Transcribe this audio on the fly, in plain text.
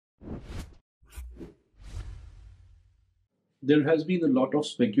There has been a lot of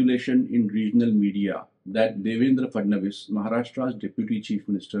speculation in regional media that Devendra Fadnavis, Maharashtra's Deputy Chief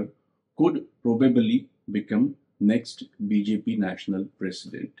Minister, could probably become next BJP national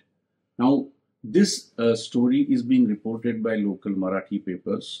president. Now, this story is being reported by local Marathi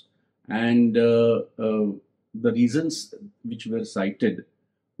papers, and the reasons which were cited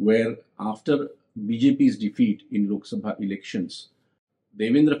were after BJP's defeat in Lok Sabha elections,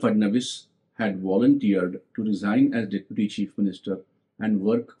 Devendra Fadnavis had volunteered to resign as Deputy Chief Minister and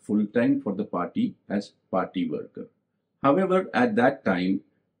work full-time for the party as party worker. However, at that time,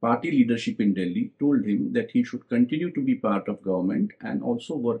 party leadership in Delhi told him that he should continue to be part of government and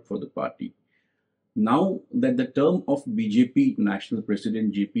also work for the party. Now that the term of BJP National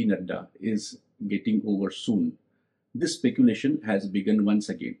President JP Nadda is getting over soon, this speculation has begun once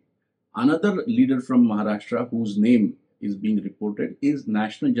again. Another leader from Maharashtra whose name is being reported is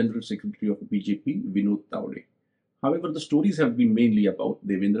National General Secretary of BJP, Vinod Tawde. However, the stories have been mainly about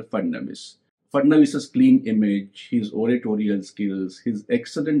Devendra Fadnavis. Fadnavis's clean image, his oratorial skills, his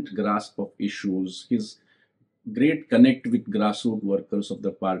excellent grasp of issues, his great connect with grassroots workers of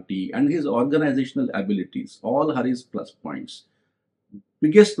the party, and his organizational abilities all are his plus points.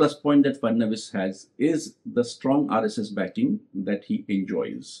 Biggest plus point that Fadnavis has is the strong RSS backing that he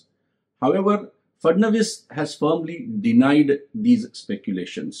enjoys. However, Fadnavis has firmly denied these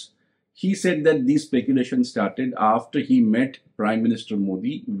speculations. He said that these speculations started after he met Prime Minister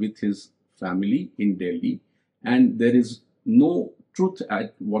Modi with his family in Delhi, and there is no truth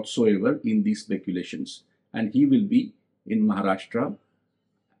whatsoever in these speculations. And he will be in Maharashtra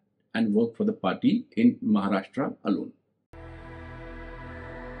and work for the party in Maharashtra alone.